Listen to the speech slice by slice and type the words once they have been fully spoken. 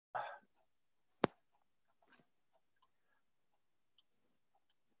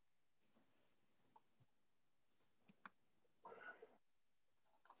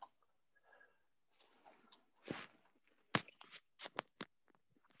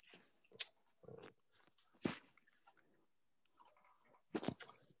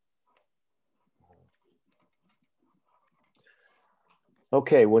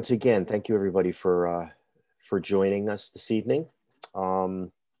Okay, once again, thank you everybody for joining us this evening.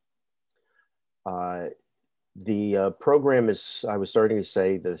 Um, uh, the program is, I was starting to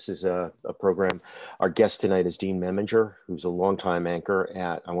say, this is a program. Our guest tonight is Dean Meminger, who's a longtime anchor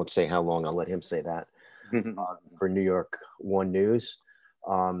at, I won't say how long, I'll let him say that, for NY1 News.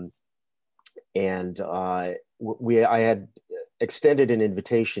 Um, and I had extended an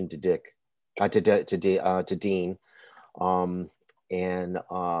invitation to to Dean. Um, and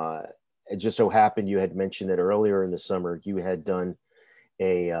it just so happened you had mentioned that earlier in the summer you had done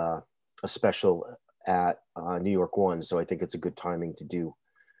a special at NY1, so I think it's a good timing to do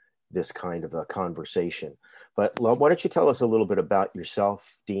this kind of a conversation. But why don't you tell us a little bit about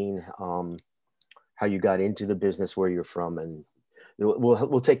yourself, Dean? How you got into the business, where you're from, and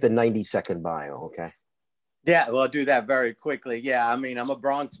we'll take the 90-second bio, okay? Yeah, well, I'll do that very quickly. Yeah, I mean, I'm a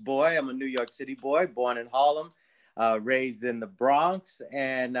Bronx boy. I'm a New York City boy, born in Harlem, raised in the Bronx.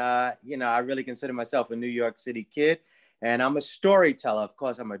 And, I really consider myself a New York City kid. And I'm a storyteller. Of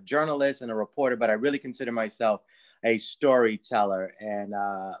course, I'm a journalist and a reporter, but I really consider myself a storyteller. And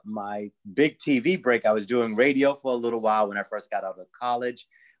my big TV break, I was doing radio for a little while when I first got out of college,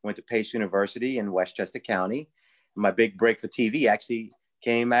 went to Pace University in Westchester County. My big break for TV actually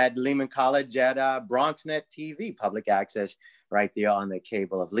came at Lehman College at Bronxnet TV, public access right there on the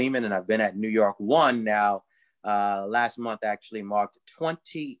cable of Lehman. And I've been at NY1 now. Last month actually marked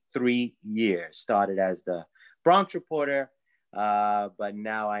 23 years. Started as the Bronx reporter, but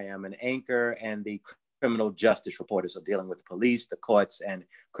now I am an anchor and the criminal justice reporter. So dealing with the police, the courts, and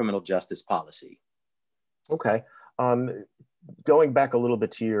criminal justice policy. Okay. Going back a little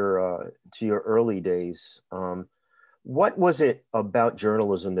bit to your early days, what was it about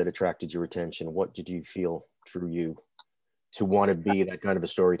journalism that attracted your attention? What did you feel drew you to want to be that kind of a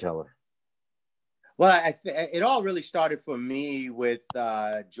storyteller? Well, it all really started for me with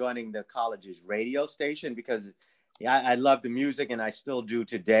joining the college's radio station because I love the music and I still do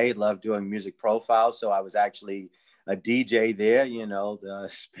today, love doing music profiles. So I was actually a DJ there,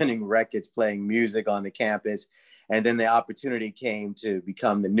 spinning records, playing music on the campus. And then the opportunity came to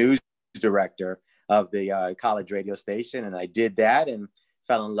become the news director of the college radio station. And I did that and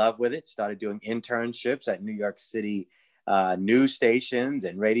fell in love with it, started doing internships at New York City news stations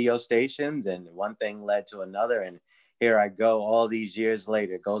and radio stations. And one thing led to another. And here I go all these years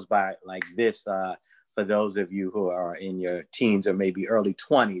later. It goes by like this for those of you who are in your teens or maybe early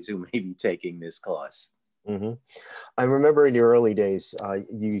 20s who may be taking this course. Mm-hmm. I remember in your early days,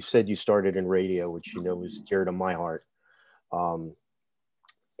 you said you started in radio, which was dear to my heart. And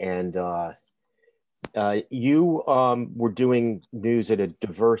you were doing news at a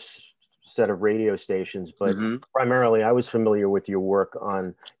diverse set of radio stations, but primarily I was familiar with your work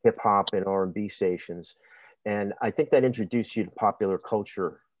on hip hop and R&B stations. And I think that introduced you to popular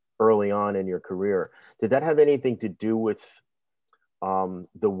culture early on in your career. Did that have anything to do with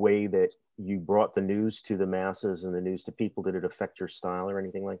the way that you brought the news to the masses and the news to people? Did it affect your style or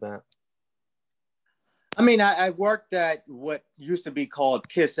anything like that? I mean, I worked at what used to be called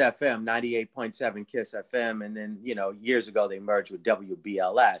KISS FM, 98.7 KISS FM. And then, years ago, they merged with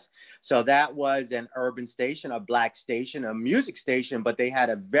WBLS. So that was an urban station, a Black station, a music station, but they had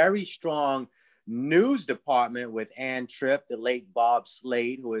a very strong news department with Ann Tripp, the late Bob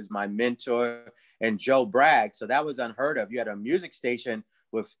Slade, who is my mentor, and Joe Bragg. So that was unheard of. You had a music station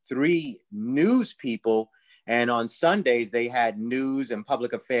with 3 news people. And on Sundays, they had news and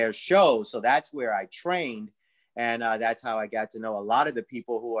public affairs shows. So that's where I trained. And that's how I got to know a lot of the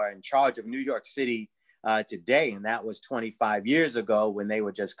people who are in charge of New York City today. And that was 25 years ago when they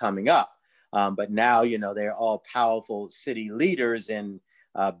were just coming up. But now, they're all powerful city leaders and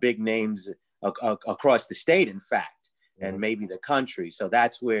big names across the state, in fact, and maybe the country. So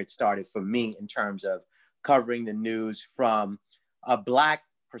that's where it started for me in terms of covering the news from a Black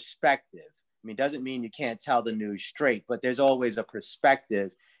perspective. I mean, it doesn't mean you can't tell the news straight, but there's always a perspective.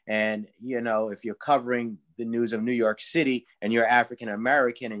 And, if you're covering the news of New York City and you're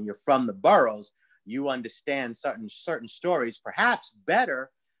African-American and you're from the boroughs, you understand certain stories perhaps better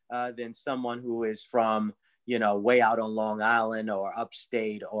than someone who is from, way out on Long Island or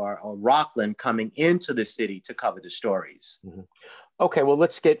upstate or Rockland coming into the city to cover the stories. Mm-hmm. Okay, well,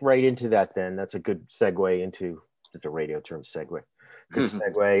 let's get right into that then. That's a good segue into the radio term, segue. Good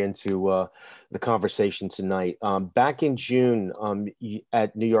segue into the conversation tonight. Back in June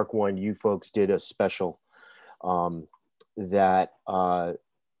at NY1, you folks did a special that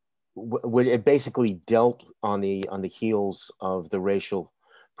it basically dealt on the heels of the racial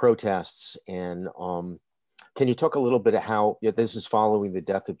protests. And can you talk a little bit of how this is following the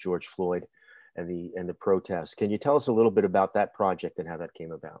death of George Floyd, the protests. Can you tell us a little bit about that project and how that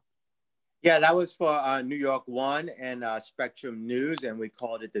came about? Yeah, that was for NY1 and Spectrum News, and we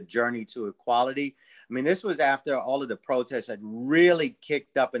called it The Journey to Equality. I mean, this was after all of the protests had really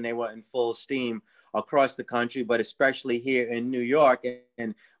kicked up and they were in full steam across the country, but especially here in New York.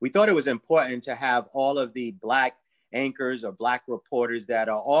 And we thought it was important to have all of the Black anchors or Black reporters that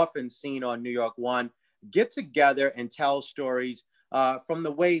are often seen on NY1 get together and tell stories from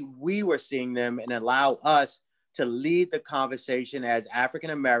the way we were seeing them and allow us to lead the conversation as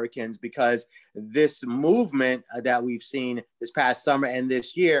African Americans, because this movement that we've seen this past summer and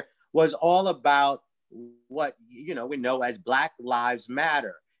this year was all about what we know as Black Lives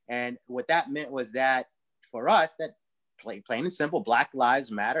Matter. And what that meant was that for us, that plain and simple, Black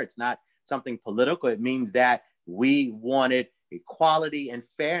Lives Matter. It's not something political. It means that we wanted equality and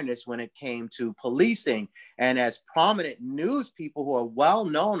fairness when it came to policing. And as prominent news people who are well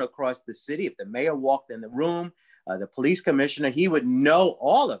known across the city, if the mayor walked in the room, the police commissioner, he would know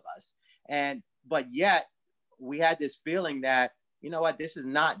all of us. But yet we had this feeling that, you know what, this is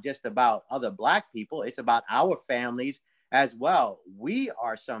not just about other Black people, it's about our families as well. We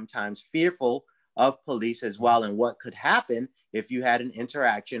are sometimes fearful of police as well, and what could happen if you had an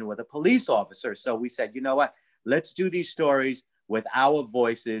interaction with a police officer. So we said, you know what, let's do these stories with our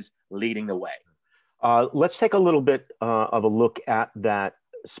voices leading the way. Let's take a little bit of a look at that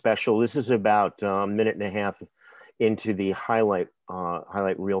special. This is about a minute and a half into the highlight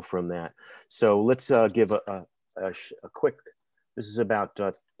reel from that. So let's give a quick, this is about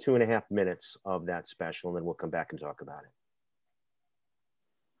 2.5 minutes of that special, and then we'll come back and talk about it.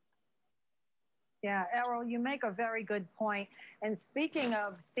 Yeah, Errol, you make a very good point. And speaking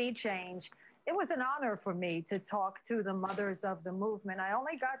of sea change, it was an honor for me to talk to the mothers of the movement. I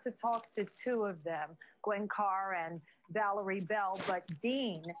only got to talk to 2 of them, Gwen Carr and Valerie Bell, but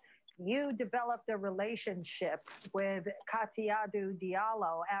Dean, you developed a relationship with Katiadu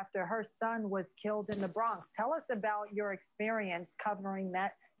Diallo after her son was killed in the Bronx. Tell us about your experience covering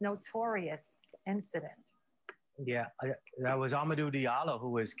that notorious incident. Yeah, that was Amadou Diallo, who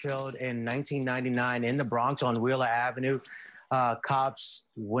was killed in 1999 in the Bronx on Wheeler Avenue. Cops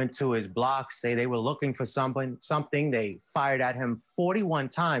went to his block, say they were looking for something. They fired at him 41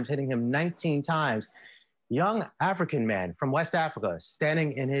 times, hitting him 19 times. Young African man from West Africa,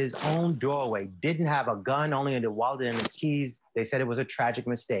 standing in his own doorway, didn't have a gun, only in the wallet and his keys. They said it was a tragic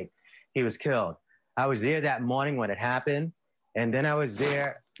mistake. He was killed. I was there that morning when it happened. And then I was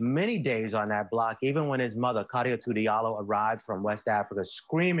there many days on that block, even when his mother, Katiadu Diallo, arrived from West Africa,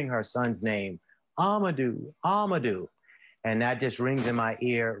 screaming her son's name, Amadou, Amadou. And that just rings in my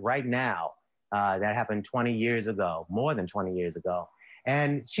ear right now. That happened 20 years ago, more than 20 years ago.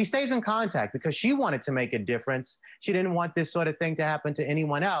 And she stays in contact because she wanted to make a difference. She didn't want this sort of thing to happen to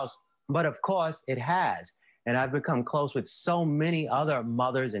anyone else. But of course, it has. And I've become close with so many other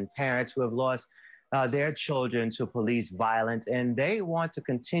mothers and parents who have lost their children to police violence. And they want to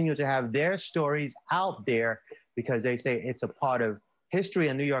continue to have their stories out there because they say it's a part of history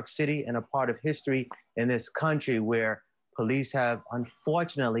in New York City and a part of history in this country where police have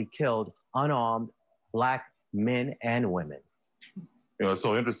unfortunately killed unarmed Black men and women. You know, it's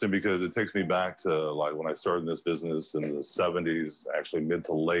so interesting because it takes me back to like when I started in this business in the 70s, actually mid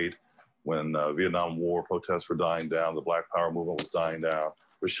to late, when Vietnam War protests were dying down, the Black Power movement was dying down.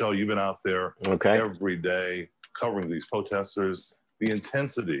 Rochelle, you've been out there every day covering these protesters. The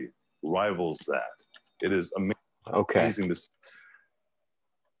intensity rivals that. It is amazing to see.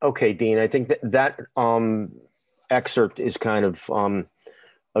 Okay, Dean, I think that excerpt is kind of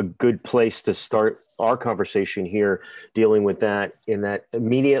a good place to start our conversation here, dealing with that. In that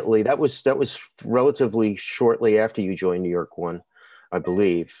immediately, that was relatively shortly after you joined NY1, I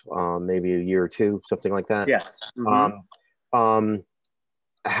believe, maybe a year or two, something like that. Yeah. Mm-hmm.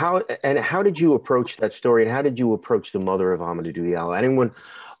 How did you approach that story, and how did you approach the mother of Amadou Diallo? Anyone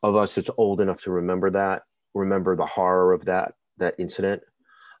of us that's old enough to remember the horror of that incident.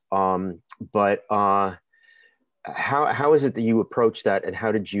 But how is it that you approach that, and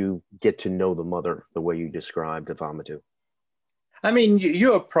how did you get to know the mother the way you described of Amadou? I mean,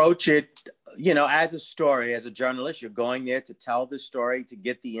 you approach it, you know, as a story, as a journalist, you're going there to tell the story, to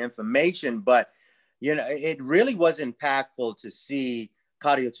get the information. But, you know, it really was impactful to see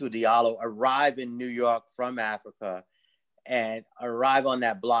Katiadu Diallo arrive in New York from Africa and arrive on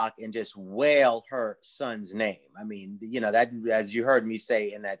that block and just wail her son's name. I mean, you know, that, as you heard me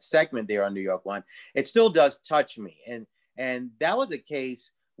say in that segment there on NY1, it still does touch me. And that was a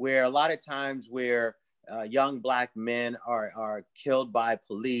case where a lot of times where young Black men are killed by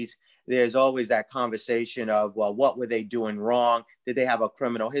police, there's always that conversation of, well, what were they doing wrong? Did they have a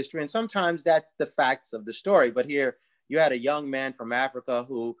criminal history? And sometimes that's the facts of the story. But here you had a young man from Africa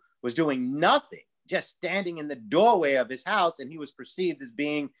who was doing nothing, just standing in the doorway of his house, and he was perceived as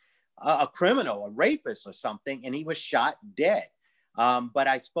being a criminal, a rapist or something, and he was shot dead. But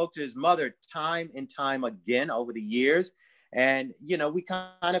I spoke to his mother time and time again over the years. And, you know, we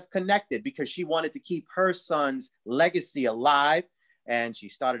kind of connected because she wanted to keep her son's legacy alive. And she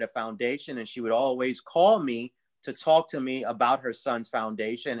started a foundation, and she would always call me to talk to me about her son's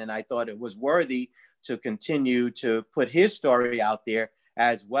foundation. And I thought it was worthy to continue to put his story out there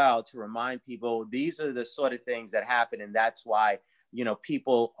as well, to remind people these are the sort of things that happen. And that's why, you know,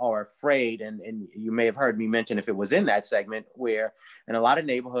 people are afraid. And you may have heard me mention, if it was in that segment, where in a lot of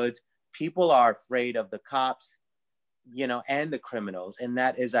neighborhoods, people are afraid of the cops, you know, and the criminals. And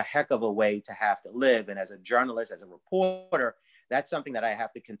that is a heck of a way to have to live. And as a journalist, as a reporter, that's something that I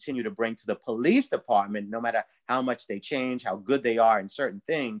have to continue to bring to the police department. No matter how much they change, how good they are in certain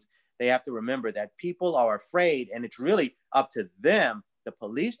things, they have to remember that people are afraid, and it's really up to them, the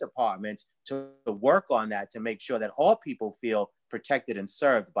police department, to work on that, to make sure that all people feel protected and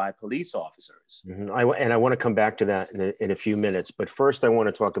served by police officers. Mm-hmm. I want to come back to that in a few minutes, but first I want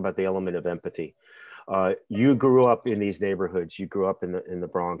to talk about the element of empathy. You grew up in these neighborhoods. You grew up in the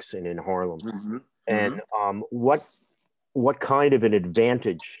Bronx and in Harlem. Mm-hmm. And what kind of an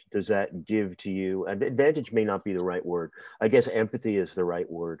advantage does that give to you? And advantage may not be the right word. I guess empathy is the right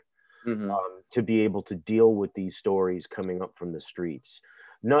word. Mm-hmm. To be able to deal with these stories coming up from the streets.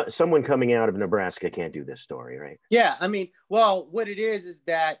 Not someone coming out of Nebraska can't do this story, right? Yeah, I mean, well, what it is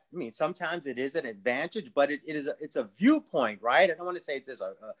that, I mean, sometimes it is an advantage, but it's a viewpoint, right? I don't want to say it's just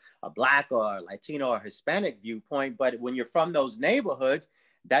a Black or Latino or Hispanic viewpoint, but when you're from those neighborhoods,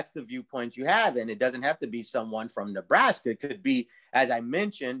 that's the viewpoint you have. And it doesn't have to be someone from Nebraska. It could be, as I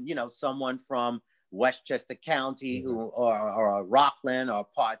mentioned, you know, someone from Westchester County or Rockland or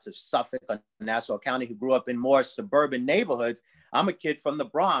parts of Suffolk or Nassau County who grew up in more suburban neighborhoods. I'm a kid from the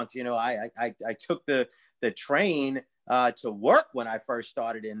Bronx. You know, I took the train to work when I first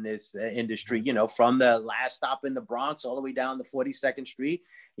started in this industry, you know, from the last stop in the Bronx all the way down to 42nd Street.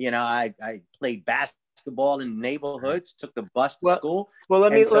 You know, I played basketball in neighborhoods, took the bus to school. Well,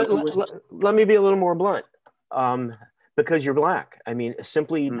 let me be a little more blunt. Because you're Black. I mean,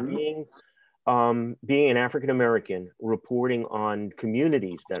 simply being an African-American, reporting on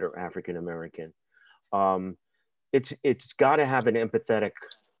communities that are African-American, it's got to have an empathetic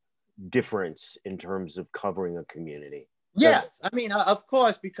difference in terms of covering a community. Yes, I mean, of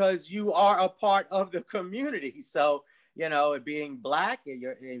course, because you are a part of the community. So, you know, being Black,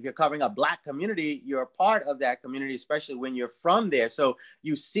 if you're covering a Black community, you're a part of that community, especially when you're from there. So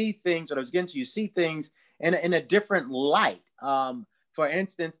you see things, what I was getting to, you see things in a different light. For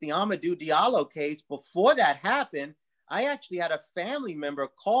instance, the Amadou Diallo case, before that happened, I actually had a family member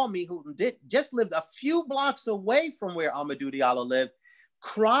call me who just lived a few blocks away from where Amadou Diallo lived,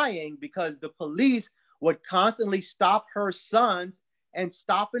 crying because the police would constantly stop her sons and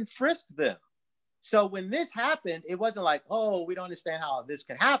stop and frisk them. So when this happened, it wasn't like, oh, we don't understand how this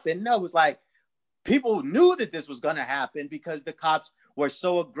could happen. No, it was like people knew that this was going to happen because the cops were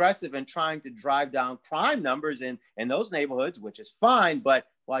so aggressive in trying to drive down crime numbers in those neighborhoods, which is fine. But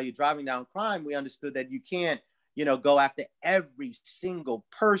while you're driving down crime, we understood that you can't, you know, go after every single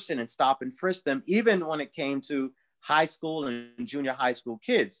person and stop and frisk them, even when it came to high school and junior high school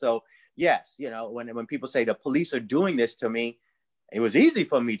kids. So yes, you know, when people say the police are doing this to me, it was easy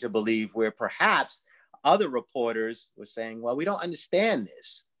for me to believe, where perhaps other reporters were saying, well, we don't understand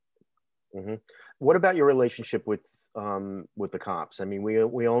this. Mm-hmm. What about your relationship with the cops? I mean,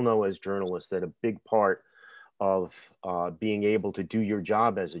 we all know as journalists that a big part of being able to do your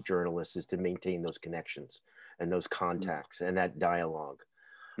job as a journalist is to maintain those connections and those contacts and that dialogue.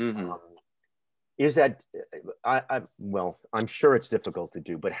 Mm-hmm. Is that, well, I'm sure it's difficult to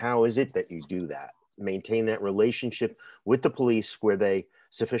do, but how is it that you do that? Maintain that relationship with the police where they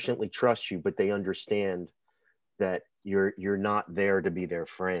sufficiently trust you, but they understand that you're not there to be their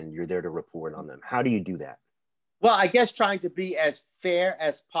friend. You're there to report on them. How do you do that? Well, I guess trying to be as fair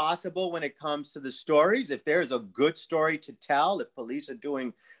as possible when it comes to the stories. If there's a good story to tell, if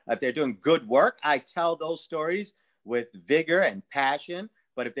they're doing good work, I tell those stories with vigor and passion.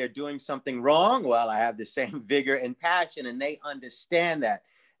 But if they're doing something wrong, well, I have the same vigor and passion, and they understand that.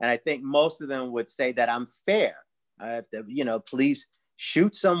 And I think most of them would say that I'm fair. If the, you know, police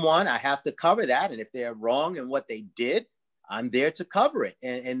shoot someone, I have to cover that. And if they're wrong in what they did, I'm there to cover it.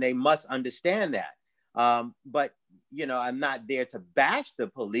 And they must understand that. But I'm not there to bash the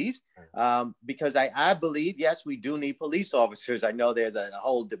police, because I believe, yes, we do need police officers. I know there's a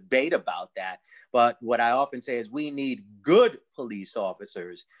whole debate about that. But what I often say is we need good police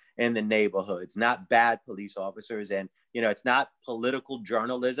officers in the neighborhoods, not bad police officers. And, it's not political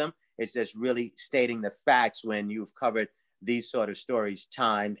journalism. It's just really stating the facts when you've covered these sort of stories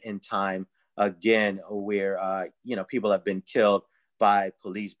time and time again, where, people have been killed by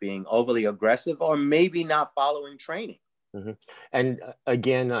police being overly aggressive or maybe not following training. Mm-hmm. And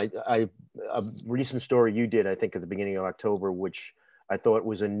again, a recent story you did, I think at the beginning of October, which I thought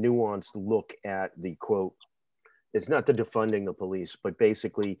was a nuanced look at the quote, it's not the defunding the police, but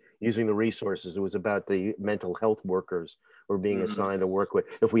basically using the resources. It was about the mental health workers who are being assigned to work with.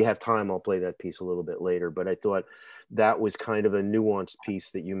 If we have time, I'll play that piece a little bit later, but I thought that was kind of a nuanced piece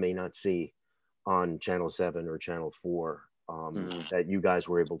that you may not see on Channel 7 or Channel 4, that you guys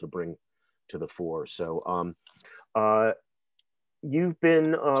were able to bring to the fore. So you've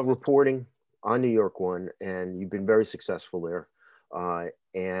been reporting on NY1, and you've been very successful there.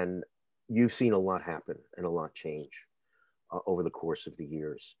 And you've seen a lot happen and a lot change over the course of the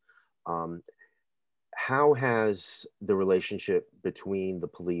years. How has the relationship between the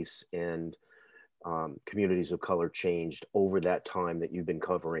police and communities of color changed over that time that you've been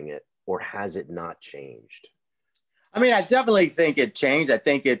covering it, or has it not changed? I mean, I definitely think it changed. I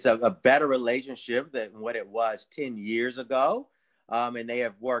think it's a better relationship than what it was 10 years ago. And they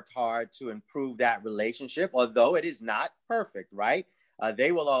have worked hard to improve that relationship, although it is not perfect, right?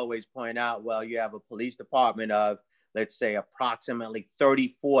 They will always point out, well, you have a police department of, let's say, approximately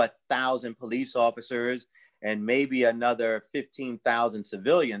 34,000 police officers and maybe another 15,000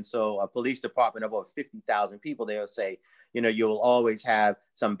 civilians. So a police department of over 50,000 people, they'll say, you'll always have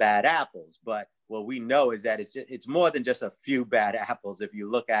some bad apples. But what we know is that it's more than just a few bad apples. If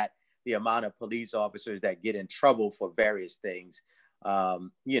you look at the amount of police officers that get in trouble for various things,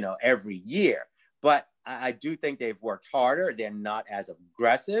 every year. But I do think they've worked harder. They're not as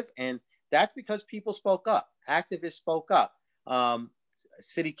aggressive. And that's because people spoke up. Activists spoke up.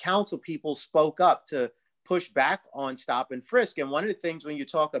 City council people spoke up to push back on stop and frisk. And one of the things when you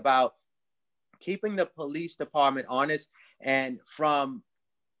talk about keeping the police department honest, and from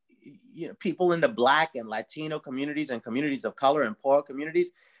people in the Black and Latino communities and communities of color and poor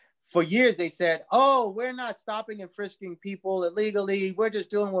communities, for years they said, oh, we're not stopping and frisking people illegally. We're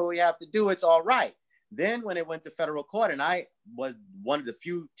just doing what we have to do. It's all right. Then when it went to federal court, and I was one of the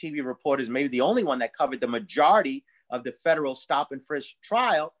few TV reporters, maybe the only one that covered the majority of the federal stop and frisk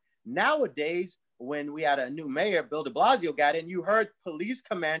trial. Nowadays, when we had a new mayor, Bill de Blasio, got in, you heard police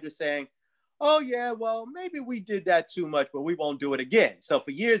commanders saying, oh yeah, well, maybe we did that too much, but we won't do it again. So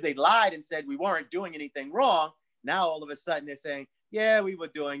for years they lied and said we weren't doing anything wrong. Now all of a sudden they're saying, yeah, we were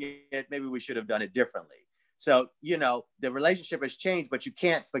doing it. Maybe we should have done it differently. So, the relationship has changed, but you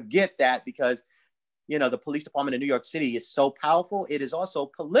can't forget that because, the police department in New York City is so powerful. It is also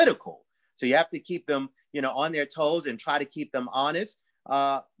political. So you have to keep them, on their toes and try to keep them honest.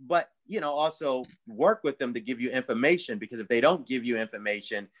 But, also work with them to give you information, because if they don't give you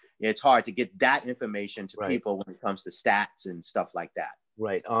information, it's hard to get that information to people when it comes to stats and stuff like that.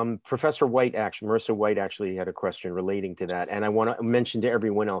 Right. Professor White, Marissa White actually had a question relating to that. And I want to mention to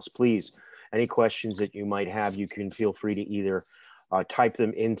everyone else, please, any questions that you might have, you can feel free to either type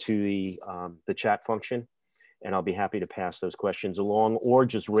them into the chat function, and I'll be happy to pass those questions along, or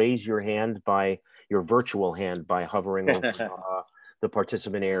just raise your hand your virtual hand by hovering over the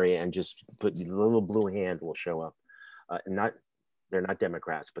participant area and just put the little blue hand will show up. They're not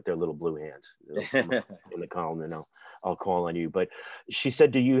Democrats, but they're little blue hands in the column, and I'll call on you. But she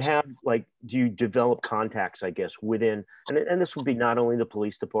said, do you develop contacts, I guess, within, and this would be not only the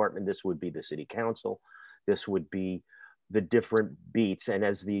police department, this would be the city council, this would be the different beats. And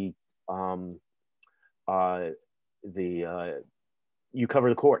as you cover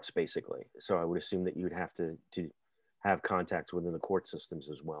the courts basically. So I would assume that you would have to have contacts within the court systems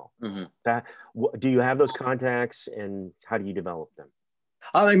as well. Do you have those contacts, and how do you develop them?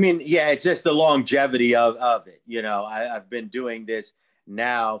 I mean, yeah, it's just the longevity of it. I've been doing this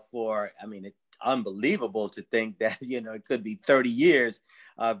now for, it's unbelievable to think that, it could be 30 years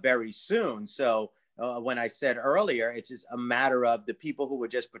very soon. So when I said earlier, it's just a matter of the people who were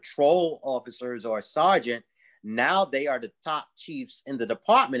just patrol officers or sergeant. Now they are the top chiefs in the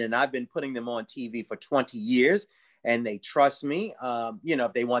department, and I've been putting them on TV for 20 years. And they trust me.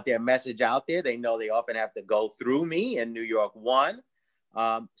 If they want their message out there, they know they often have to go through me in NY1.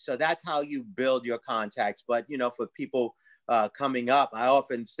 So that's how you build your contacts. But, for people coming up, I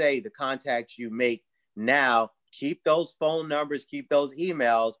often say the contacts you make now, keep those phone numbers, keep those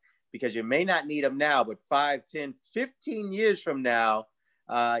emails, because you may not need them now, but 5, 10, 15 years from now,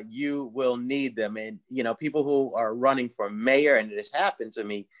 you will need them. And, you know, people who are running for mayor, and it has happened to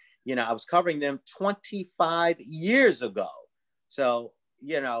me, you know, I was covering them 25 years ago. So,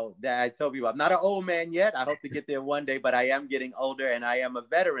 you know, that I told people I'm not an old man yet. I hope to get there one day, but I am getting older and I am a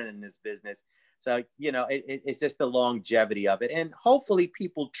veteran in this business. So, you know, it's just the longevity of it. And hopefully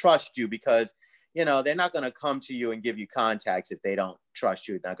people trust you, because, you know, they're not going to come to you and give you contacts if they don't trust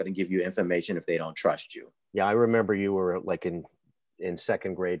you. They're not going to give you information if they don't trust you. Yeah, I remember you were like in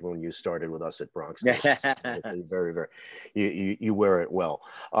second grade when you started with us at Bronxnet. Very, very, you wear it well.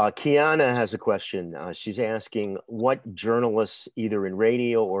 Kiana has a question. She's asking, what journalists, either in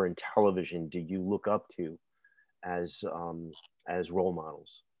radio or in television, do you look up to as role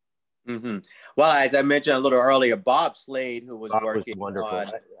models? Mm-hmm. Well, as I mentioned a little earlier, Bob Slade, who was working wonderful.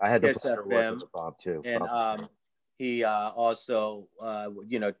 on I had the KISS pleasure of working with Bob too. And he also,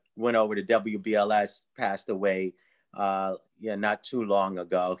 you know, went over to WBLS, passed away, not too long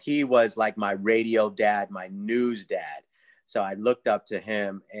ago. He was like my radio dad, my news dad. So I looked up to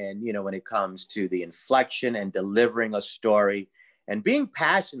him. And, you know, when it comes to the inflection and delivering a story and being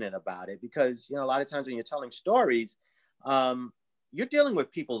passionate about it, because, you know, a lot of times when you're telling stories, you're dealing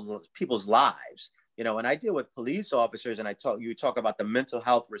with people's lives. You know, and I deal with police officers, and you talk about the mental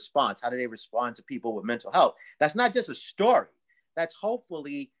health response. How do they respond to people with mental health? That's not just a story. That's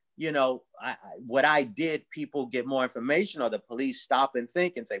hopefully, you know, what I did, people get more information, or the police stop and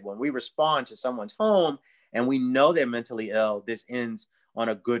think and say, when we respond to someone's home and we know they're mentally ill, this ends on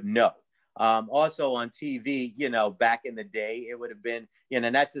a good note. Also on TV, you know, back in the day, it would have been, you know,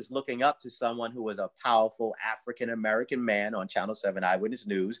 and that's just looking up to someone who was a powerful African-American man on Channel 7 Eyewitness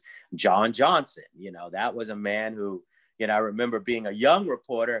News, John Johnson. You know, that was a man who, you know, I remember being a young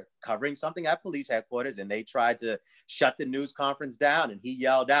reporter covering something at police headquarters, and they tried to shut the news conference down, and he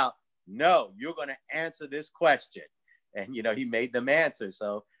yelled out, "No, you're going to answer this question." And, you know, he made them answer.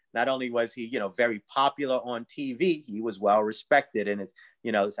 So not only was he, you know, very popular on TV, he was well respected. And it's,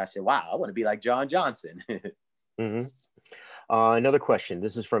 you know, I said, wow, I want to be like John Johnson. Mm-hmm. Another question.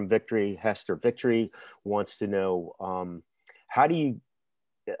 This is from Victory Hester. Victory wants to know, how do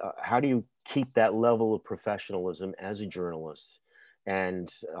you keep that level of professionalism as a journalist,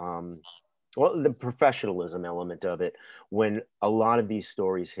 and well, the professionalism element of it, when a lot of these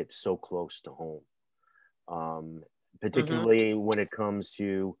stories hit so close to home, particularly when it comes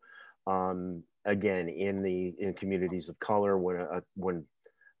to, again, in communities of color, when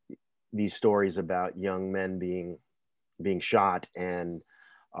these stories about young men being shot, and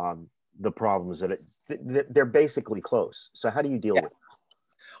the problems that they're basically close. So how do you deal with it?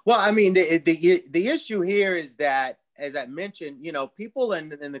 Well, I mean, the issue here is that, as I mentioned, you know, people in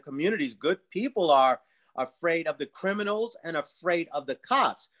the communities, good people, are afraid of the criminals and afraid of the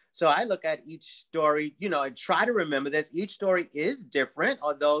cops. So I look at each story, you know, and try to remember this. Each story is different,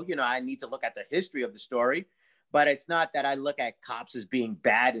 although, you know, I need to look at the history of the story. But it's not that I look at cops as being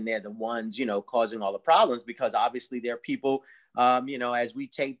bad and they're the ones, you know, causing all the problems, because obviously there are people, you know, as we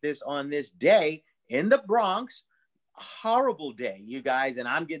tape this on this day in the Bronx, a horrible day, you guys, and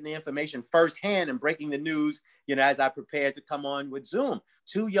I'm getting the information firsthand and breaking the news, you know, as I prepare to come on with Zoom.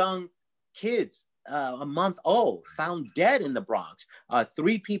 2 young kids, a month old, found dead in the Bronx.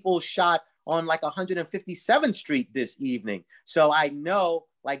 3 people shot on like 157th Street this evening. So I know,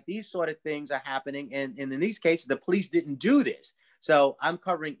 like, these sort of things are happening. And in these cases, the police didn't do this. So I'm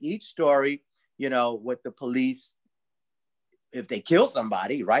covering each story, you know, with the police. If they kill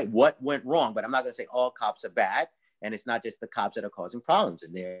somebody, right, what went wrong? But I'm not going to say all cops are bad. And it's not just the cops that are causing problems.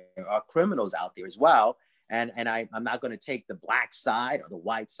 And there are criminals out there as well. And I'm not going to take the black side or the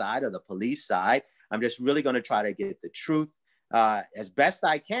white side or the police side. I'm just really going to try to get the truth as best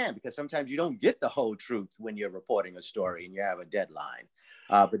I can, because sometimes you don't get the whole truth when you're reporting a story and you have a deadline.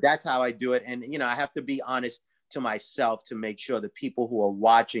 But that's how I do it. And, you know, I have to be honest to myself to make sure the people who are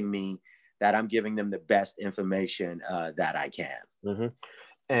watching me, that I'm giving them the best information that I can. Mm-hmm.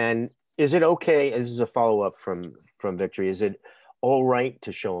 And is it okay, this is a follow-up from Victory, is it all right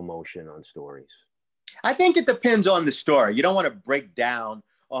to show emotion on stories? I think it depends on the story. You don't want to break down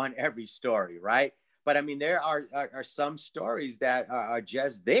on every story, right? But I mean, there are some stories that are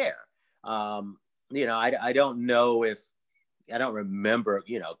just there. You know, I don't know if, I don't remember,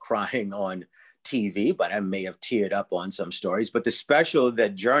 you know, crying on TV, but I may have teared up on some stories. But the special,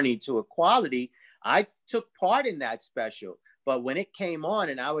 that Journey to Equality, I took part in that special. But when it came on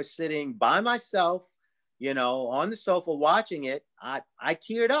and I was sitting by myself, you know, on the sofa watching it, I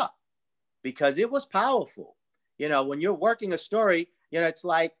teared up, because it was powerful. You know, when you're working a story, you know, it's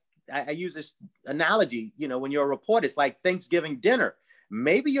like, I use this analogy, you know, when you're a reporter, it's like Thanksgiving dinner.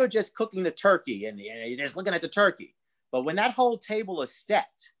 maybe you're just cooking the turkey and you're just looking at the turkey. But when that whole table is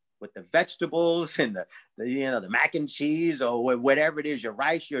set with the vegetables and the mac and cheese or whatever it is, your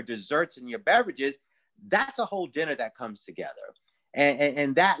rice, your desserts, and your beverages, that's a whole dinner that comes together.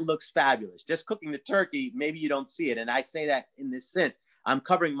 And that looks fabulous. Just cooking the turkey, maybe you don't see it. And I say that in this sense. I'm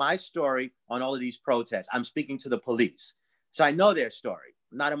covering my story on all of these protests. I'm speaking to the police. So I know their story.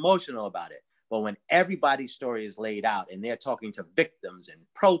 I'm not emotional about it. But when everybody's story is laid out and they're talking to victims and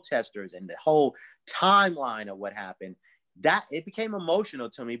protesters and the whole timeline of what happened, that it became emotional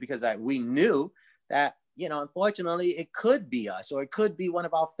to me because we knew that, unfortunately, it could be us or it could be one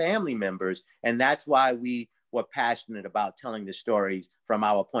of our family members. And that's why we were passionate about telling the stories from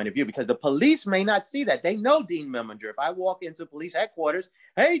our point of view, because the police may not see that. They know Dean Meminger. If I walk into police headquarters,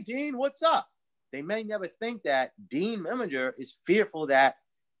 hey, Dean, what's up? They may never think that Dean Meminger is fearful that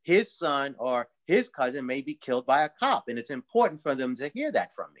his son or his cousin may be killed by a cop. And it's important for them to hear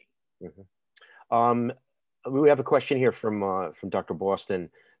that from me. Mm-hmm. We have a question here from Dr. Boston,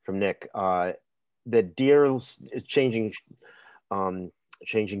 from Nick, that deals changing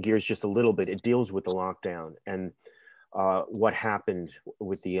gears just a little bit. It deals with the lockdown and what happened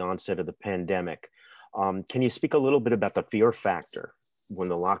with the onset of the pandemic. Can you speak a little bit about the fear factor when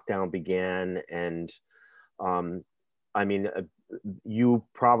the lockdown began? And you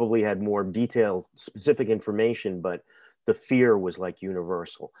probably had more detailed, specific information, but the fear was like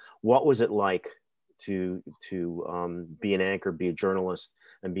universal. What was it like to be an anchor, be a journalist,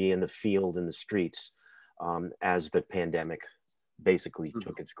 and be in the field, in the streets, as the pandemic basically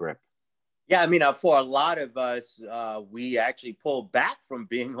took its grip? Yeah, for a lot of us, we actually pulled back from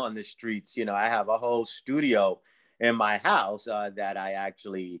being on the streets. I have a whole studio in my house that I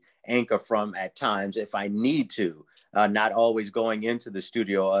actually anchor from at times if I need to, not always going into the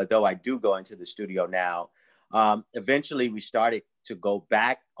studio, although I do go into the studio now. Eventually, we started to go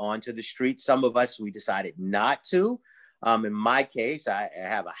back onto the streets. Some of us, we decided not to. In my case, I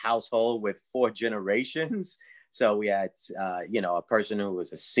have a household with 4 generations. So we had, a person who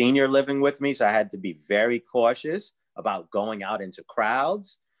was a senior living with me. So I had to be very cautious about going out into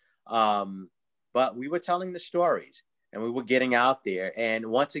crowds. But we were telling the stories and we were getting out there. And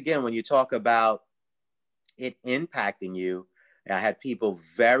once again, when you talk about it impacting you, I had people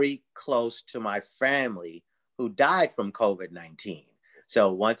very close to my family who died from COVID-19.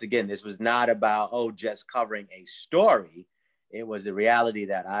 So once again, this was not about, just covering a story. It was the reality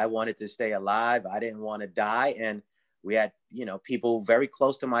that I wanted to stay alive. I didn't want to die. And we had, people very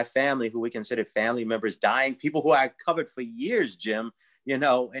close to my family who we considered family members dying, people who I covered for years, Jim,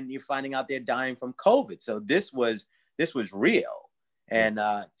 and you're finding out they're dying from COVID. So this was real. And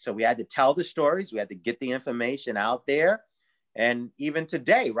so we had to tell the stories. We had to get the information out there. And even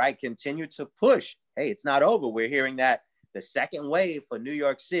today, right, continue to push. Hey, it's not over. We're hearing that the second wave for New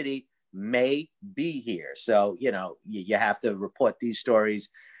York City may be here. So, you have to report these stories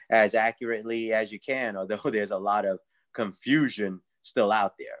as accurately as you can, although there's a lot of confusion still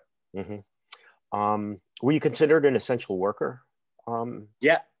out there. Mm-hmm. Were you considered an essential worker?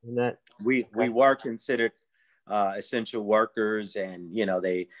 Yeah, we were considered essential workers, and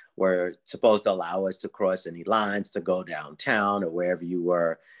they were supposed to allow us to cross any lines to go downtown or wherever you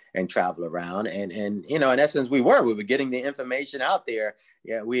were and travel around. And in essence, we were getting the information out there.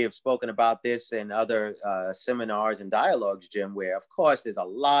 Yeah, we have spoken about this in other seminars and dialogues, Jim, where of course there's a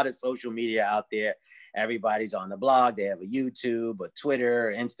lot of social media out there. Everybody's on the blog. They have a YouTube, a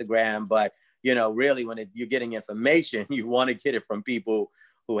Twitter, Instagram. But, really when you're getting information, you want to get it from people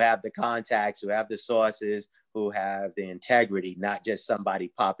who have the contacts, who have the sources, who have the integrity, not just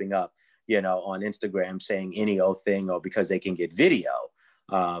somebody popping up, on Instagram saying any old thing or because they can get video.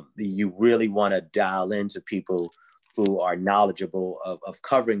 You really want to dial into people who are knowledgeable of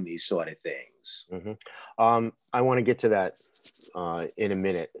covering these sort of things. Mm-hmm. I want to get to that in a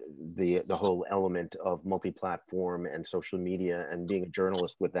minute, the whole element of multi-platform and social media and being a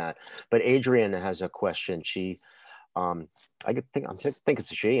journalist with that. But Adrian has a question. She, I think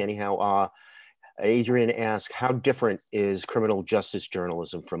it's a she anyhow. Adrian asked, how different is criminal justice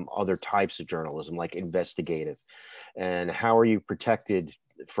journalism from other types of journalism, like investigative? And how are you protected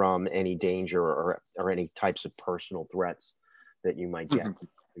from any danger or any types of personal threats that you might get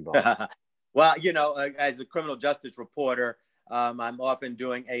involved? Well, as a criminal justice reporter, I'm often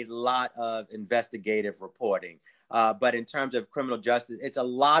doing a lot of investigative reporting. But in terms of criminal justice, it's a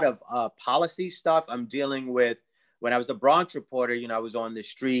lot of policy stuff. I'm dealing with, when I was a Bronx reporter, I was on the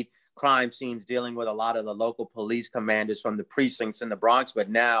street, crime scenes, dealing with a lot of the local police commanders from the precincts in the Bronx. But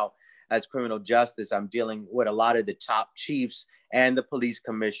now, as criminal justice, I'm dealing with a lot of the top chiefs and the police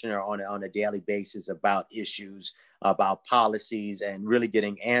commissioner on a daily basis about issues, about policies, and really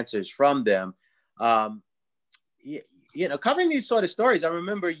getting answers from them. You know, covering these sort of stories, I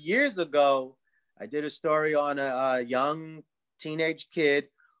remember years ago, I did a story on a young teenage kid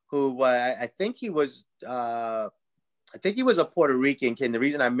who I think he was a Puerto Rican kid. And the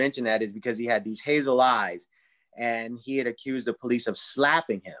reason I mention that is because he had these hazel eyes, and he had accused the police of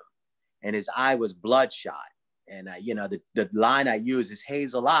slapping him, and his eye was bloodshot. And you know, the line I use is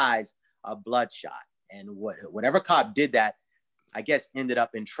hazel eyes are bloodshot. And whatever cop did that, I guess, ended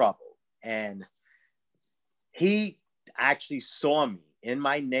up in trouble. And he actually saw me in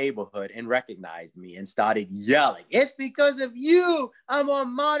my neighborhood and recognized me and started yelling, "It's because of you, I'm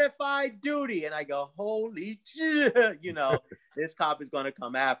on modified duty." And I go, holy shit, you know, this cop is going to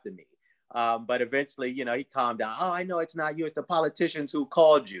come after me. But eventually, you know, he calmed down. "Oh, I know it's not you, it's the politicians who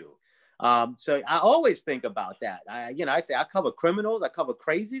called you." So I always think about that. I say I cover criminals, I cover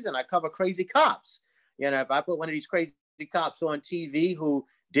crazies, and I cover crazy cops. You know, if I put one of these crazy cops on TV who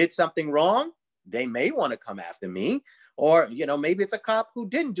did something wrong, they may want to come after me. Or, you know, maybe it's a cop who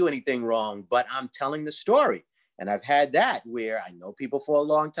didn't do anything wrong, but I'm telling the story. And I've had that where I know people for a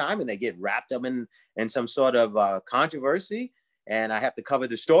long time and they get wrapped up in some sort of controversy, and I have to cover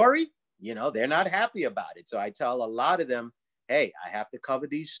the story. You know, they're not happy about it. So I tell a lot of them, hey, I have to cover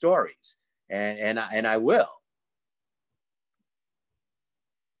these stories, and I will.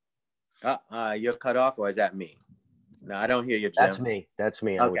 You're cut off, or is that me? No, I don't hear you, Jim. That's me. That's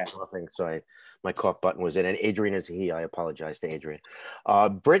me. I Okay. was coughing, so my cough button was in. And Adrian is a he. I apologize to Adrian.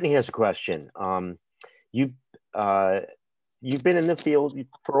 Brittany has a question. You've been in the field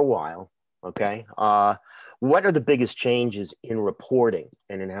for a while, okay? What are the biggest changes in reporting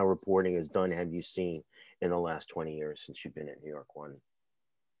and in how reporting is done have you seen in the last 20 years since you've been at New York 1?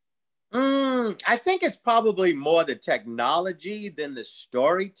 I think it's probably more the technology than the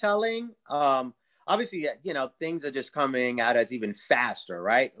storytelling. Obviously, you know, things are just coming at us even faster,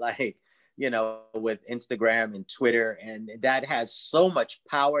 right? Like, you know, with Instagram and Twitter, and that has so much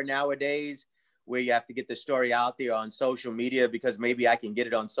power nowadays, where you have to get the story out there on social media, because maybe I can get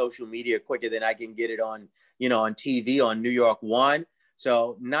it on social media quicker than I can get it on, you know, on TV on New York 1.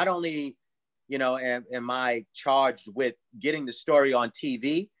 So not only, you know, am I charged with getting the story on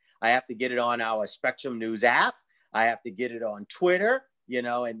TV, I have to get it on our Spectrum News app. I have to get it on Twitter, you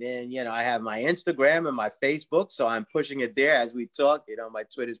know, and then, you know, I have my Instagram and my Facebook. So I'm pushing it there as we talk. You know, my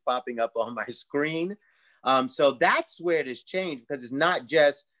Twitter's popping up on my screen. So that's where it has changed, because it's not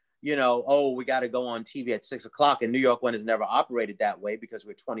just, you know, oh, we got to go on TV at 6 o'clock. And New York 1 has never operated that way because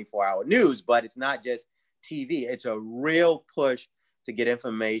we're 24-hour news. But it's not just TV. It's a real push to get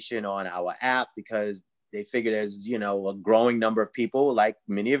information on our app, because they figure there's, you know, a growing number of people like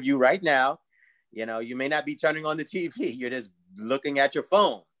many of you right now. You know, you may not be turning on the TV. You're just looking at your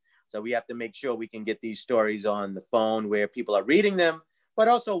phone. So we have to make sure we can get these stories on the phone where people are reading them, but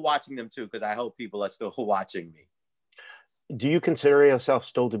also watching them too, because I hope people are still watching me. Do you consider yourself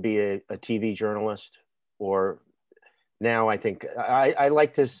still to be a TV journalist? Or now I think I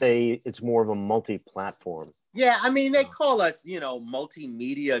like to say it's more of a multi-platform. Yeah, I mean, they call us, you know,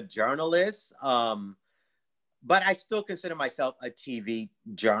 multimedia journalists. But I still consider myself a TV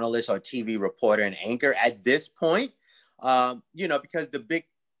journalist or TV reporter and anchor at this point, you know, because the big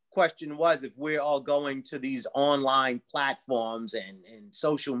question was, if we're all going to these online platforms and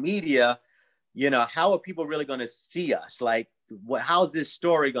social media, you know, how are people really going to see us? Like, how's this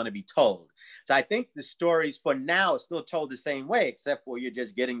story going to be told? So I think the stories for now are still told the same way, except for you're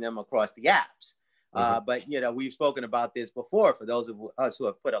just getting them across the apps. But, you know, we've spoken about this before. For those of us who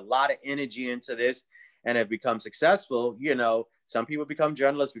have put a lot of energy into this and have become successful, you know, some people become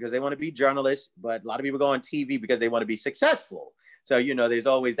journalists because they want to be journalists, but a lot of people go on TV because they want to be successful. So, you know, there's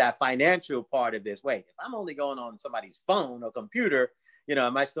always that financial part of this. Wait, if I'm only going on somebody's phone or computer, you know,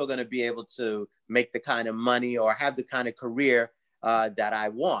 am I still going to be able to make the kind of money or have the kind of career that I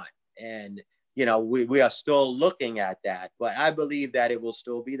want? And, you know, we are still looking at that, but I believe that it will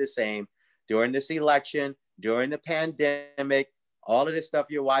still be the same during this election, during the pandemic. All of this stuff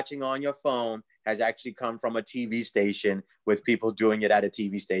you're watching on your phone has actually come from a TV station, with people doing it at a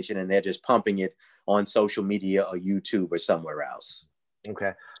TV station, and they're just pumping it on social media or YouTube or somewhere else.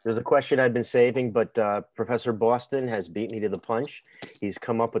 Okay. There's a question I've been saving, but Professor Boston has beat me to the punch. He's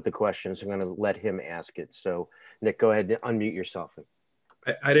come up with the question, so I'm going to let him ask it. So, Nick, go ahead and unmute yourself.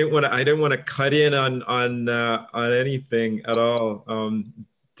 I didn't want to cut in on anything at all.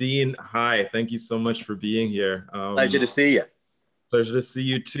 Dean, hi. Thank you so much for being here. Pleasure to see you. Pleasure to see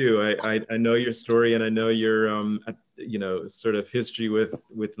you too. I know your story, and I know you're you know, sort of history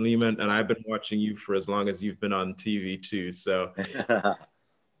with Lehman, and I've been watching you for as long as you've been on TV too. So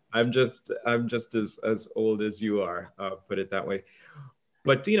I'm just as old as you are, put it that way.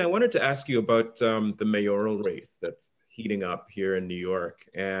 But Dean, I wanted to ask you about the mayoral race that's heating up here in New York.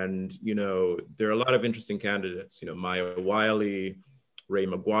 And, you know, there are a lot of interesting candidates, you know, Maya Wiley, Ray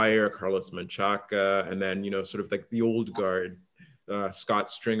McGuire, Carlos Menchaca, and then, you know, sort of like the old guard, Scott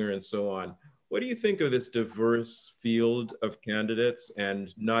Stringer and so on. What do you think of this diverse field of candidates?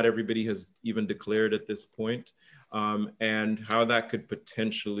 And not everybody has even declared at this point, and how that could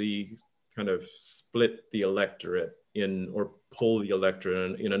potentially kind of split the electorate or pull the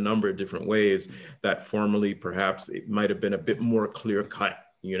electorate in a number of different ways that formerly perhaps it might have been a bit more clear cut,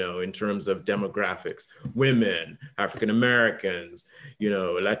 you know, in terms of demographics, women, African Americans, you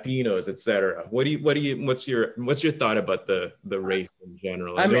know, Latinos, etc. What's your thought about the race in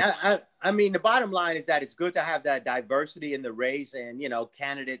general? I mean, the bottom line is that it's good to have that diversity in the race and, you know,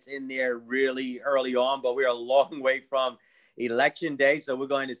 candidates in there really early on, but we're a long way from election day. So we're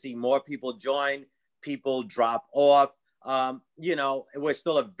going to see more people join, people drop off. You know, we're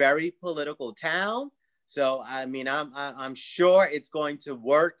still a very political town. So, I mean, I'm sure it's going to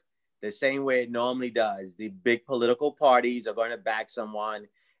work the same way it normally does. The big political parties are going to back someone,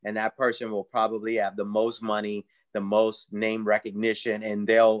 and that person will probably have the most money, the most name recognition, and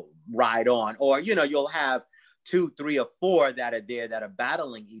they'll ride on. Or, you know, you'll have 2, 3, or 4 that are there that are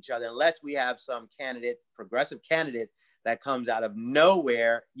battling each other, unless we have some progressive candidate that comes out of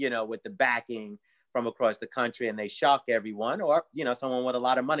nowhere, you know, with the backing from across the country, and they shock everyone. Or, you know, someone with a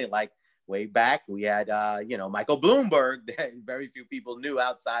lot of money, like way back we had, you know, Michael Bloomberg, that very few people knew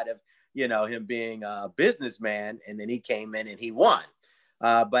outside of, you know, him being a businessman, and then he came in and he won.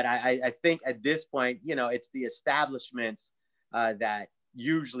 But I think at this point, you know, it's the establishments that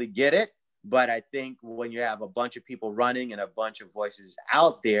usually get it. But I think when you have a bunch of people running and a bunch of voices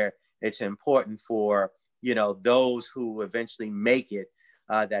out there, it's important for, you know, those who eventually make it,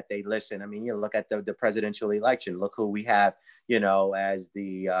 that they listen. I mean, you look at the presidential election, look who we have, you know, as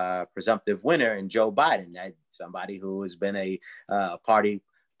the presumptive winner in Joe Biden, that somebody who has been a party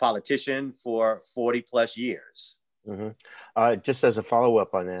politician for 40 plus years. Mm-hmm. Just as a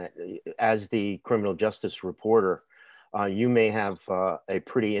follow-up on that, as the criminal justice reporter, you may have a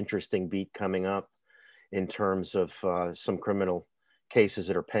pretty interesting beat coming up in terms of some criminal cases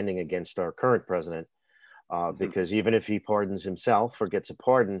that are pending against our current president, because even if he pardons himself or gets a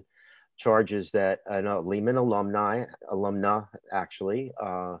pardon, charges that Lehman alumna actually,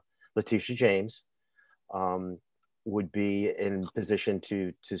 Letitia James, would be in position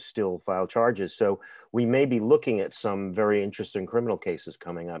to still file charges. So we may be looking at some very interesting criminal cases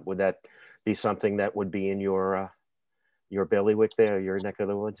coming up. Would that be something that would be in your bailiwick there, your neck of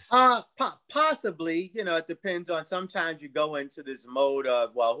the woods? Possibly. You know, it depends on, sometimes you go into this mode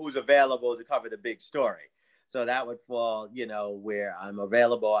of, well, who's available to cover the big story. So that would fall, you know, where I'm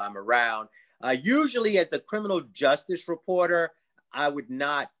available, I'm around. Usually as the criminal justice reporter, I would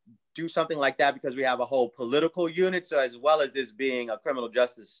not do something like that because we have a whole political unit. So as well as this being a criminal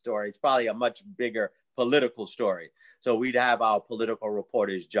justice story, it's probably a much bigger political story. So we'd have our political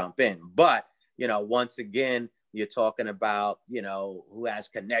reporters jump in. But, you know, once again, you're talking about, you know, who has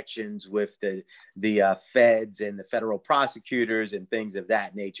connections with the feds and the federal prosecutors and things of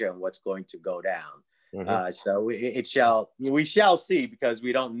that nature, and what's going to go down. Mm-hmm. So we shall see, because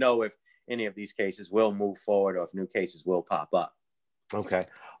we don't know if any of these cases will move forward or if new cases will pop up. Okay.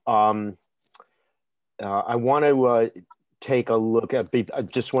 I want to take a look at, I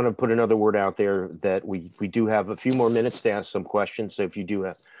just want to put another word out there that we do have a few more minutes to ask some questions. So if you do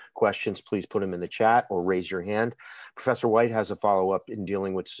have questions, please put them in the chat or raise your hand. Professor White has a follow-up in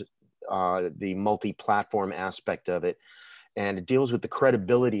dealing with the multi-platform aspect of it, and it deals with the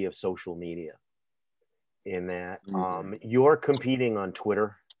credibility of social media, in that you're competing on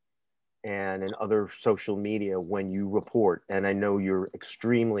Twitter and in other social media when you report, and I know you're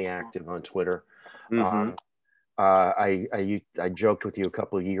extremely active on Twitter. Mm-hmm. I joked with you a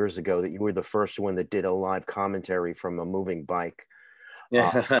couple of years ago that you were the first one that did a live commentary from a moving bike,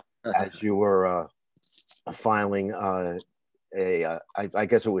 as you were filing I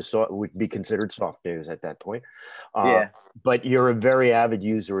guess it would be considered soft news at that point. But you're a very avid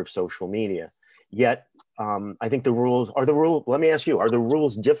user of social media. Yet, I think let me ask you, are the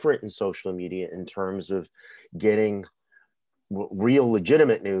rules different in social media in terms of getting real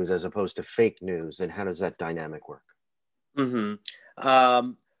legitimate news as opposed to fake news? And how does that dynamic work?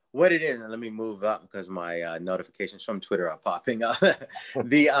 Mm-hmm. What it is, and let me move up because my notifications from Twitter are popping up.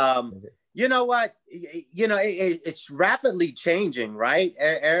 You know what, you know, it's rapidly changing, right?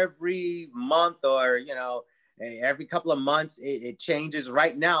 Every month, or, you know, Every couple of months, it changes.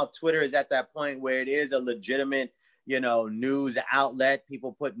 Right now, Twitter is at that point where it is a legitimate, news outlet.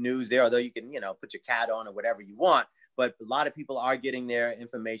 People put news there, although you can, put your cat on or whatever you want. But a lot of people are getting their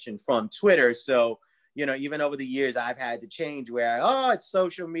information from Twitter. So, even over the years, I've had to change where, it's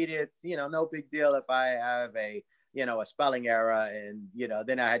social media. It's, no big deal if I have a spelling error. And,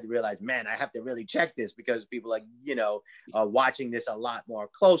 then I had to realize, man, I have to really check this because people are watching this a lot more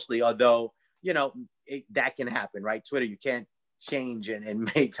closely. Although, that can happen, right? Twitter, you can't change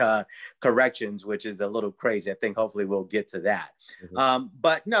and make corrections, which is a little crazy. I think hopefully we'll get to that. Mm-hmm.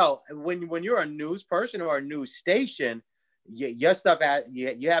 But no, when you're a news person or a news station, your stuff,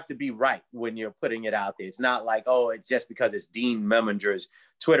 you have to be right when you're putting it out there. It's not like, it's just because it's Dean Meminger's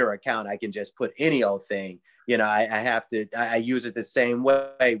Twitter account, I can just put any old thing. I use it the same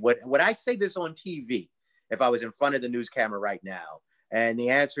way. Would I say this on TV if I was in front of the news camera right now? And the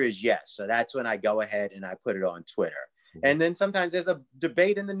answer is yes. So that's when I go ahead and I put it on Twitter. And then sometimes there's a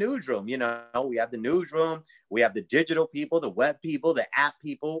debate in the newsroom. We have the newsroom, we have the digital people, the web people, the app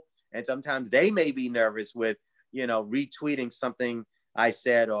people. And sometimes they may be nervous with, retweeting something I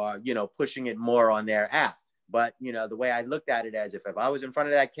said or, pushing it more on their app. But, the way I looked at it as if I was in front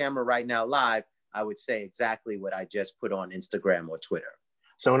of that camera right now live, I would say exactly what I just put on Instagram or Twitter.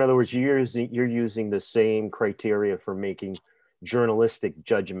 So in other words, you're using the same criteria for making journalistic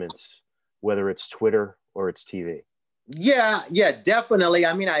judgments, whether it's Twitter or it's TV. Yeah, definitely.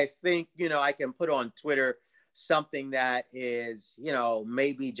 I mean, I think, I can put on Twitter something that is,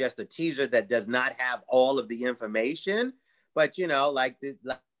 maybe just a teaser that does not have all of the information, but,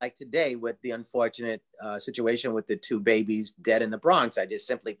 like today with the unfortunate situation with the 2 babies dead in the Bronx, I just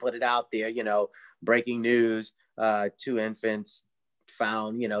simply put it out there, breaking news, 2 infants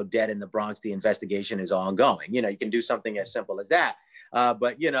found, dead in the Bronx. The investigation is ongoing. You can do something as simple as that.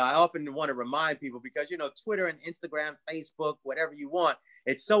 But, I often want to remind people because, Twitter and Instagram, Facebook, whatever you want,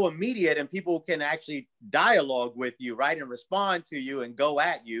 it's so immediate and people can actually dialogue with you, right? And respond to you and go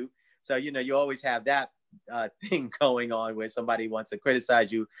at you. So, you always have that thing going on where somebody wants to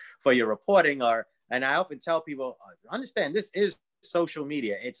criticize you for your reporting and I often tell people, understand this is social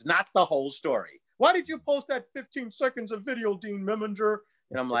media. It's not the whole story. Why did you post that 15 seconds of video, Dean Meminger?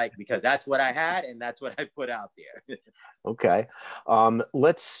 And I'm like, because that's what I had and that's what I put out there. Okay.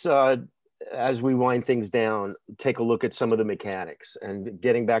 Let's, as we wind things down, take a look at some of the mechanics and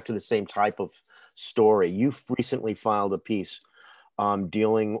getting back to the same type of story. You've recently filed a piece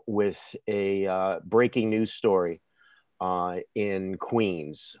dealing with a breaking news story in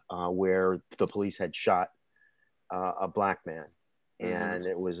Queens where the police had shot a Black man. And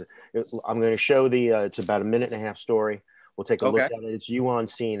I'm going to show it's about a 1.5-minute story. We'll take a look at it. It's you on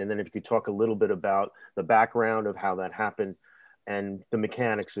scene. And then if you could talk a little bit about the background of how that happened and the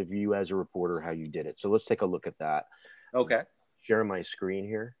mechanics of you as a reporter, how you did it. So let's take a look at that. Okay. Share my screen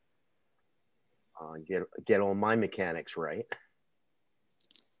here. Get all my mechanics right.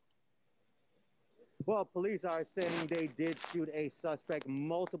 Well, police are saying they did shoot a suspect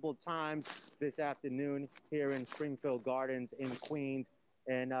multiple times this afternoon here in Springfield Gardens in Queens.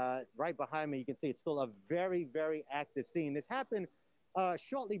 And right behind me, you can see it's still a very, very active scene. This happened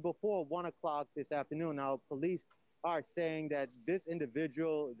shortly before 1 o'clock this afternoon. Now, police are saying that this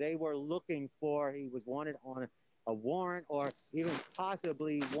individual they were looking for, he was wanted on a warrant or even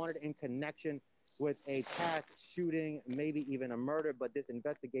possibly wanted in connection with a past shooting, maybe even a murder, but this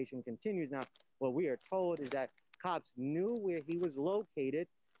investigation continues. Now, what we are told is that cops knew where he was located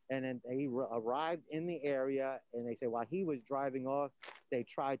and then he arrived in the area and they say while he was driving off, they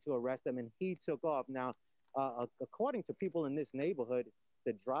tried to arrest him and he took off. Now, according to people in this neighborhood,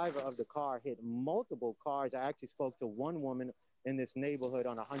 the driver of the car hit multiple cars. I actually spoke to one woman in this neighborhood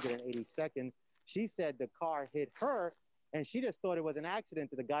on 182nd. She said the car hit her and she just thought it was an accident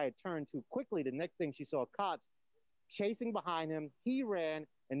that the guy had turned too quickly. The next thing she saw cops chasing behind him. He ran,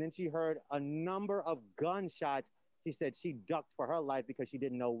 and then she heard a number of gunshots. She said she ducked for her life because she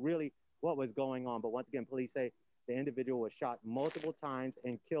didn't know really what was going on. But once again, police say the individual was shot multiple times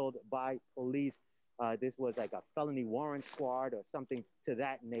and killed by police. This was like a felony warrant squad or something to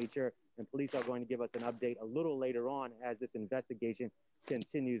that nature. And police are going to give us an update a little later on as this investigation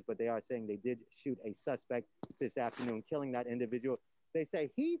continues. But they are saying they did shoot a suspect this afternoon, killing that individual. They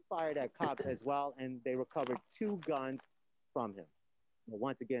say he fired at cops as well, and they recovered 2 guns from him. But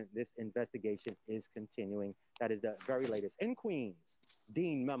once again, this investigation is continuing. That is the very latest. In Queens,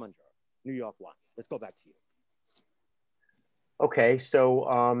 Dean Meminger, New York 1. Let's go back to you. Okay,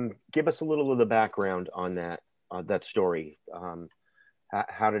 so give us a little of the background on that story.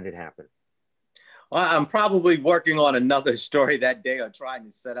 How did it happen? Well, I'm probably working on another story that day or trying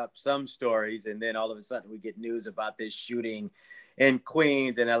to set up some stories. And then all of a sudden we get news about this shooting in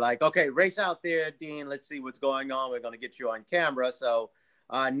Queens. And they're like, okay, race out there, Dean. Let's see what's going on. We're going to get you on camera. So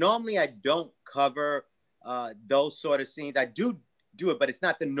normally I don't cover those sort of scenes. I do it, but it's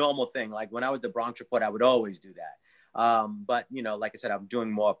not the normal thing. Like when I was the Bronx Report, I would always do that. But, you know, like I said, I'm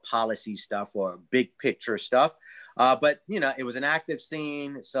doing more policy stuff or big picture stuff. But, you know, it was an active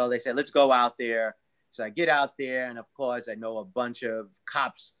scene. So they said, let's go out there. So I get out there, and of course, I know a bunch of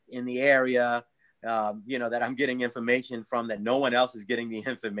cops in the area, you know, that I'm getting information from that no one else is getting the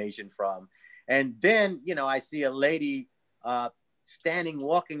information from. And then, you know, I see a lady standing,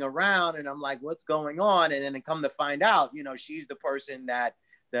 walking around, and I'm like, what's going on? And then I come to find out, you know, she's the person that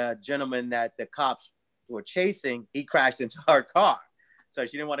the gentleman that the cops were chasing, he crashed into her car. So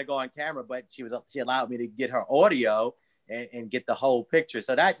she didn't want to go on camera, but she allowed me to get her audio and get the whole picture.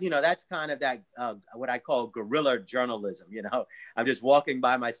 So that, you know, that's kind of that, what I call guerrilla journalism. You know, I'm just walking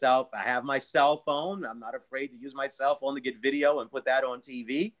by myself. I have my cell phone. I'm not afraid to use my cell phone to get video and put that on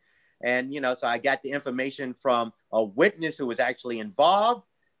TV. And, you know, so I got the information from a witness who was actually involved.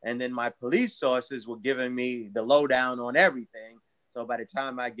 And then my police sources were giving me the lowdown on everything. So by the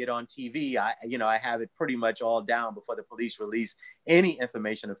time I get on TV, I have it pretty much all down before the police release any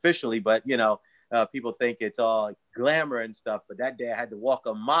information officially. But, you know, people think it's all glamour and stuff, but that day I had to walk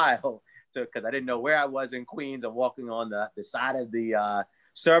a mile because I didn't know where I was in Queens. I'm walking on the side of the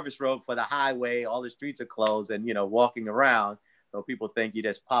service road for the highway. All the streets are closed, and, you know, walking around. So people think you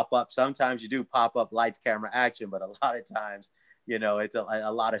just pop up. Sometimes you do pop up, lights, camera, action, but a lot of times, you know, it's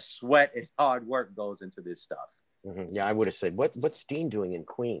a lot of sweat and hard work goes into this stuff. Mm-hmm. Yeah, I would have said, what's Dean doing in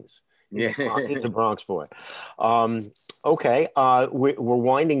Queens? Yeah. He's a Bronx boy. Okay, we're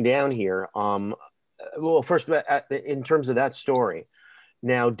winding down here. Well, first, in terms of that story,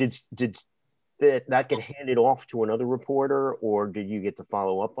 now did that get handed off to another reporter, or did you get to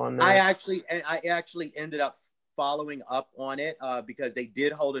follow up on that? I actually ended up following up on it because they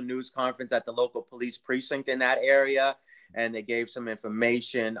did hold a news conference at the local police precinct in that area, and they gave some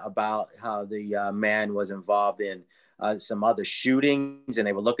information about how the man was involved in some other shootings, and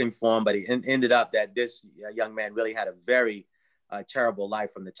they were looking for him, but it ended up that this young man really had a very terrible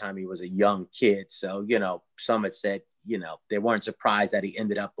life from the time he was a young kid. So, you know, some had said, you know, they weren't surprised that he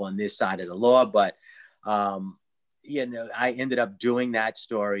ended up on this side of the law, but, you know, I ended up doing that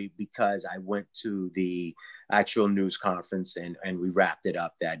story because I went to the actual news conference and we wrapped it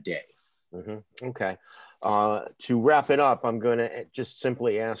up that day. Mm-hmm. Okay. To wrap it up, I'm going to just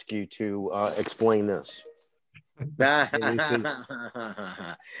simply ask you to explain this.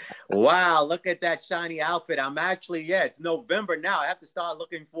 Wow, look at that shiny outfit. I'm actually, it's November now. I have to start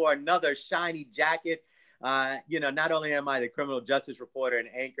looking for another shiny jacket. You know, not only am I the criminal justice reporter and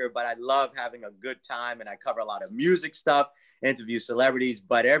anchor, but I love having a good time, and I cover a lot of music stuff, interview celebrities.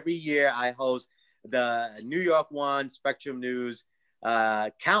 But every year I host the NY1 Spectrum News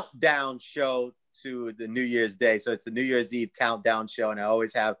countdown show to the New Year's Day. So it's the New Year's Eve countdown show, and I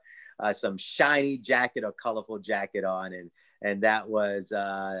always have some shiny jacket or colorful jacket on, and that was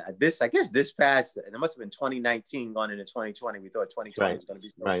this past, it must have been 2019 going into 2020. We thought 2020 was going to be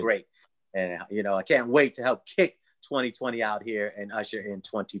so great, and you know, I can't wait to help kick 2020 out here and usher in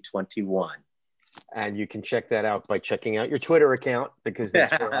 2021. And you can check that out by checking out your Twitter account, because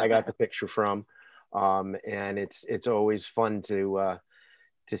that's where I got the picture from. And it's always fun to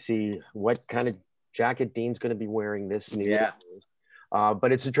see what kind of jacket Dean's going to be wearing this New Year.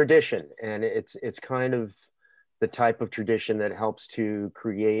 But it's a tradition, and it's kind of the type of tradition that helps to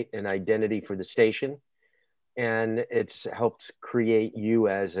create an identity for the station, and it's helped create you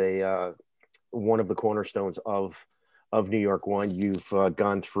as a one of the cornerstones of NY1. You've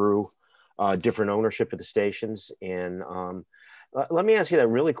gone through different ownership of the stations, and let me ask you that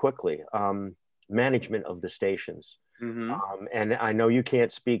really quickly. Management of the stations, and I know you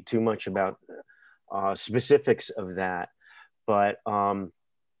can't speak too much about specifics of that. But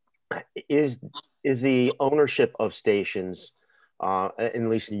is the ownership of stations, at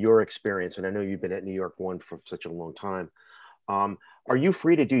least in your experience, and I know you've been at NY1 for such a long time, are you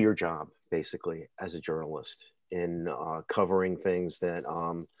free to do your job, basically, as a journalist in covering things that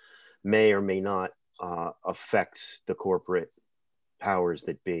may or may not affect the corporate powers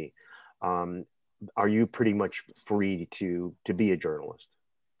that be? Are you pretty much free to be a journalist?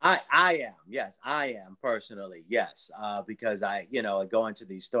 I am. Yes, I am personally. Yes, because I, you know, go into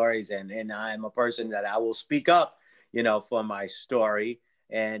these stories and I'm a person that I will speak up, you know, for my story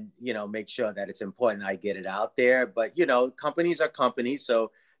and, you know, make sure that it's important I get it out there. But, you know, companies are companies.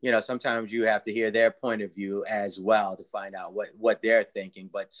 So, you know, sometimes you have to hear their point of view as well to find out what they're thinking.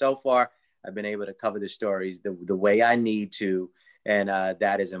 But so far, I've been able to cover the stories the way I need to. And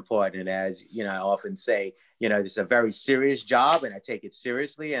that is important. And as you know, I often say, you know, it's a very serious job and I take it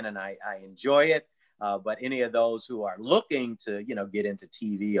seriously and I enjoy it. But any of those who are looking to, you know, get into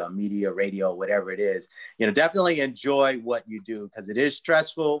TV or media, radio, whatever it is, you know, definitely enjoy what you do because it is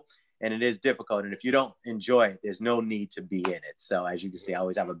stressful and it is difficult. And if you don't enjoy it, there's no need to be in it. So as you can see, I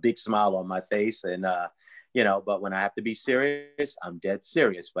always have a big smile on my face and, you know, but when I have to be serious, I'm dead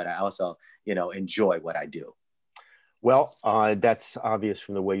serious, but I also, you know, enjoy what I do. Well, that's obvious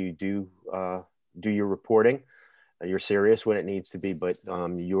from the way you do your reporting. You're serious when it needs to be, but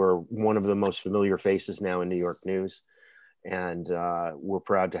you're one of the most familiar faces now in New York news. And we're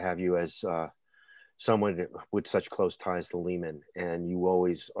proud to have you as someone with such close ties to Lehman. And you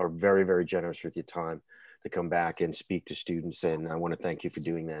always are very, very generous with your time to come back and speak to students. And I want to thank you for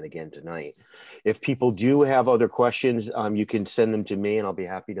doing that again tonight. If people do have other questions, you can send them to me and I'll be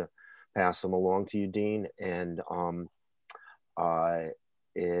happy to pass them along to you, Dean. And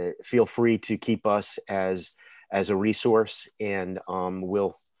feel free to keep us as a resource, and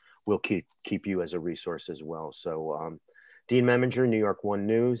we'll keep you as a resource as well. So Dean Meminger, New York 1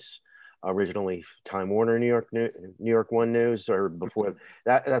 News, originally Time Warner New York 1 News, or before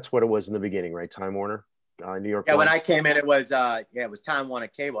that's what it was in the beginning, right? Time Warner, New York. Yeah, 1. when I came in, it was Time Warner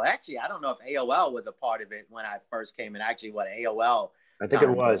Cable. Actually, I don't know if AOL was a part of it when I first came in. Actually, what AOL? I think it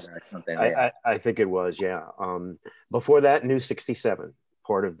was. I think it was. Yeah. Before that, News 67,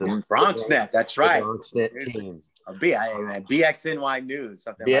 part of the Bronxnet. That's right. Bronxnet team. BXNY News.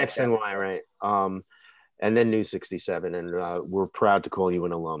 Something BXNY, like that. Right. And then News 67, and we're proud to call you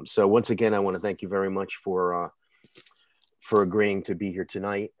an alum. So once again, I want to thank you very much for agreeing to be here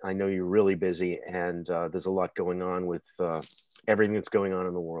tonight. I know you're really busy, and there's a lot going on with everything that's going on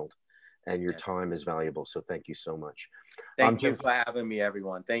in the world, and your time is valuable. So thank you so much. Thank you for having me,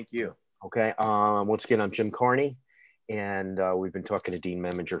 everyone. Thank you. Okay. Once again, I'm Jim Carney, and we've been talking to Dean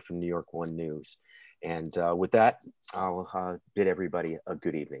Meminger from New York 1 News. And with that, I'll bid everybody a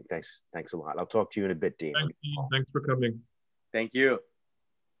good evening. Thanks a lot. I'll talk to you in a bit, Dean. Thanks for coming. Thank you.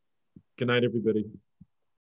 Good night, everybody.